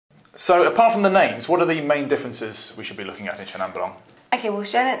So apart from the names, what are the main differences we should be looking at in Chenin Blanc? Okay, well,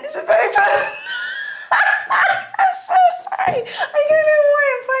 Chenin is a very person. I'm so sorry. I don't know why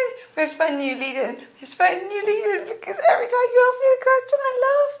I'm finding. We have to find a new lead-in. We have to find a new lead-in because every time you ask me the question, I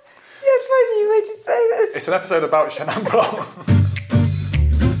laugh. You have to find a new way to say this. It's an episode about Chenin Blanc.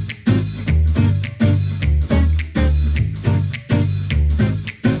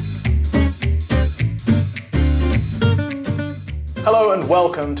 Hello and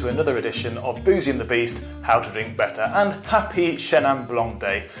welcome to another edition of Boozy and the Beast, How to Drink Better, and happy Chenin Blanc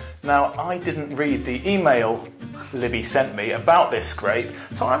Day. Now, I didn't read the email Libby sent me about this grape,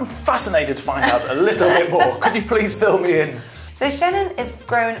 so I'm fascinated to find out a little bit more. Could you please fill me in? So Chenin is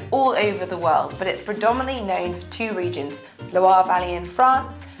grown all over the world, but it's predominantly known for two regions, Loire Valley in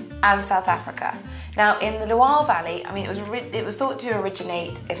France and South Africa. Now, in the Loire Valley, I mean, it was thought to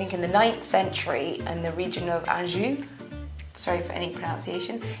originate, I think, in the 9th century in the region of Anjou. Sorry for any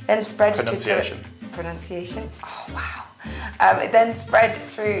pronunciation. Then spread pronunciation. Oh wow. It then spread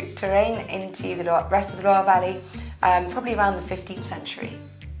through terrain into the rest of the Loire Valley, probably around the 15th century.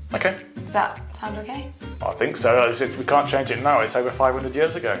 Okay. Does that sound okay? I think so. We can't change it now. It's over 500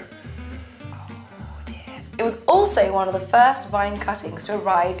 years ago. It was also one of the first vine cuttings to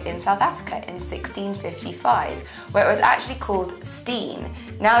arrive in South Africa in 1655, where it was actually called Steen.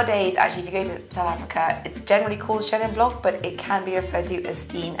 Nowadays, actually, if you go to South Africa, it's generally called Chenin Blanc, but it can be referred to as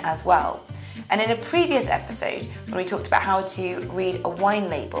Steen as well. And in a previous episode, when we talked about how to read a wine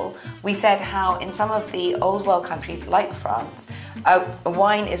label, we said how in some of the old world countries, like France, a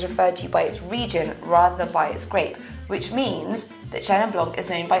wine is referred to by its region rather than by its grape, which means that Chenin Blanc is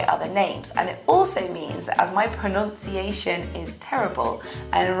known by other names. And it also means that as my pronunciation is terrible,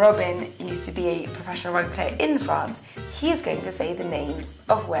 and Robin used to be a professional rugby player in France, he is going to say the names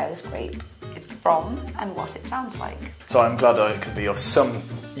of where this grape is from and what it sounds like. So I'm glad I can be of some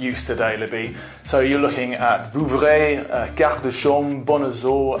use today, Libby. So you're looking at Vouvray, Garde de Chaume,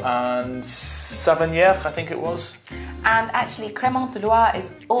 Bonnezeau and Savagnières, I think it was. And actually, Crémant de Loire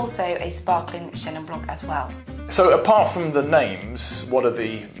is also a sparkling Chenin Blanc as well. So apart from the names, what are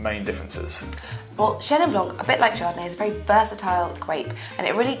the main differences? Well, Chenin Blanc, a bit like Chardonnay, is a very versatile grape, and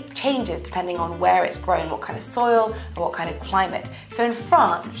it really changes depending on where it's grown, what kind of soil and what kind of climate. So in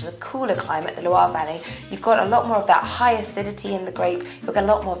France, which is a cooler climate, the Loire Valley, you've got a lot more of that high acidity in the grape. You'll get a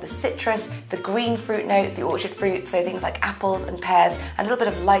lot more of the citrus, the green fruit notes, the orchard fruits, so things like apples and pears, and a little bit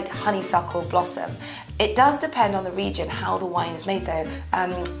of light honeysuckle blossom. It does depend on the region how the wine is made though.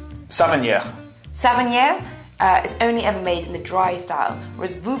 Savagnières. Savagnières is only ever made in the dry style,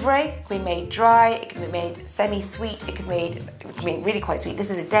 whereas Vouvray can be made dry, it can be made semi-sweet, it can be made really quite sweet. This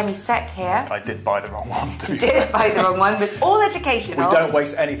is a demi-sec here. I did buy the wrong one, to be fair. You did buy the wrong one, but it's all educational. We don't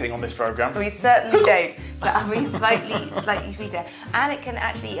waste anything on this programme. We certainly don't. So that'll be slightly sweeter. And it can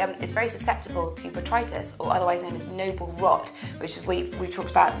actually, it's very susceptible to botrytis, or otherwise known as noble rot, which is we've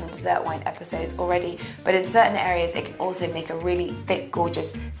talked about in the dessert wine episodes already. But in certain areas, it can also make a really thick,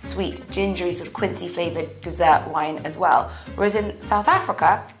 gorgeous, sweet, gingery, sort of quincy flavoured dessert wine as well. Whereas in South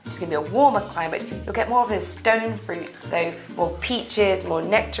Africa, which is going to be a warmer climate, you'll get more of those stone fruits, so more peaches, more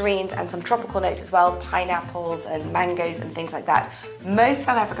nectarines, and some tropical notes as well, pineapples and mangoes and things like that. Most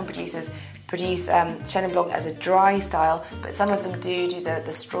South African producers produce Chenin Blanc as a dry style, but some of them do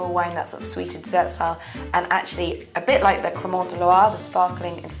the straw wine, that sort of sweeter dessert style, and actually a bit like the Crémant de Loire, the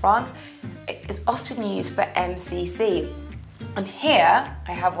sparkling in France, it is often used for MCC. And here,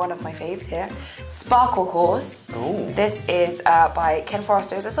 I have one of my faves here, Sparkle Horse. Ooh. This is by Ken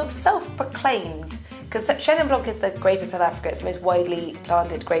Forrester. It's a sort of self-proclaimed, because Chenin Blanc is the grape of South Africa, it's the most widely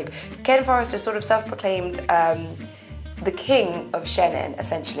planted grape. Ken Forrester sort of self-proclaimed the king of Chenin,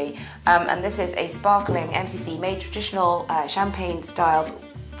 essentially. And this is a sparkling MCC made traditional champagne style,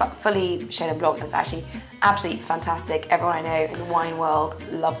 fully Chenin Blanc, and it's actually absolutely fantastic. Everyone I know in the wine world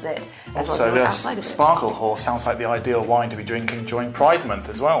loves it. So the Sparkle Horse sounds like the ideal wine to be drinking during Pride Month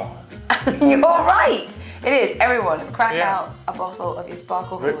as well. You're right! It is. Everyone, crack out a bottle of your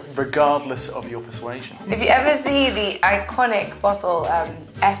Sparkle Horse. Regardless of your persuasion. If you ever see the iconic bottle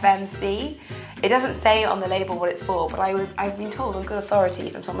FMC, it doesn't say on the label what it's for, but I've been told on good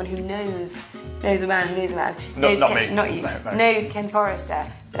authority from someone who knows a man, Not me. Not you, no. knows Ken Forrester,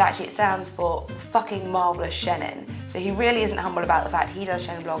 that actually it stands for fucking marvellous Chenin. So he really isn't humble about the fact he does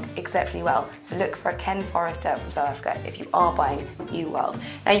Chenin Blanc exceptionally well. So look for a Ken Forrester from South Africa if you are buying New World.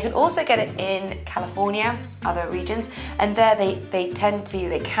 Now you can also get it in California, other regions, and there they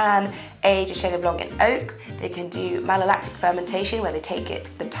can age a Chenin Blanc in oak. They can do malolactic fermentation where they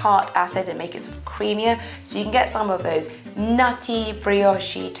take the tart acid and make it sort of creamier. So you can get some of those nutty,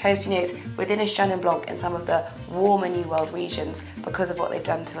 brioche, toasty notes within a Chenin Blanc in some of the warmer New World regions because of what they've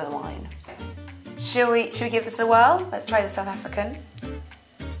done to the wine. Should we give this a whirl? Let's try the South African.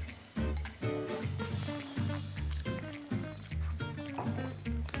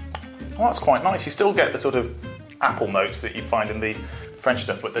 Well, that's quite nice. You still get the sort of apple notes that you find in the French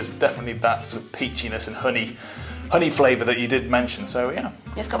stuff, but there's definitely that sort of peachiness and honey flavour that you did mention, so yeah.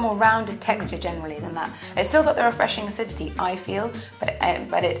 It's got more rounded texture generally than that. It's still got the refreshing acidity, I feel,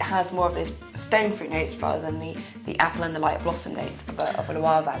 but it has more of those stone fruit notes rather than the apple and the light blossom notes of a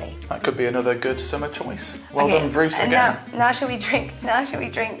Loire Valley. That could be another good summer choice. Well done, Bruce, again. Now shall we drink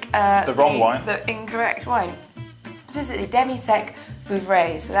the wrong wine? The incorrect wine. This is a demi-sec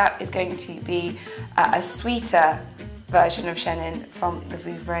Vouvray, so that is going to be a sweeter version of Chenin from the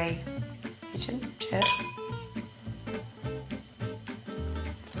Vouvray region. Cheers.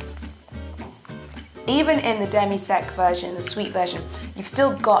 Even in the demi-sec version, the sweet version, you've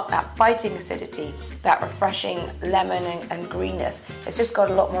still got that biting acidity, that refreshing lemon and greenness. It's just got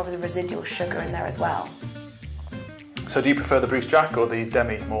a lot more of the residual sugar in there as well. So do you prefer the Bruce Jack or the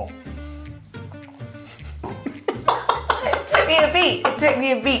demi more? It took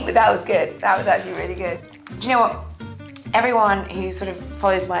me a beat, but that was good. That was actually really good. Do you know what? Everyone who sort of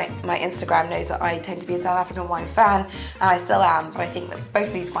follows my Instagram knows that I tend to be a South African wine fan, and I still am, but I think that both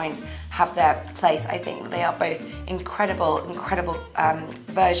of these wines have their place. I think that they are both incredible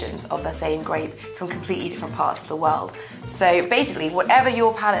versions of the same grape from completely different parts of the world. So basically, whatever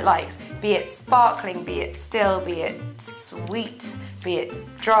your palate likes, be it sparkling, be it still, be it sweet, be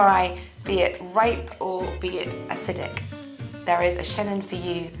it dry, be it ripe, or be it acidic, there is a Chenin for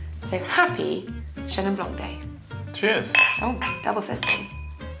you. So happy Chenin Blanc Day. Cheers. Oh, double fisting.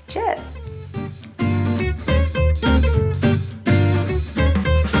 Cheers.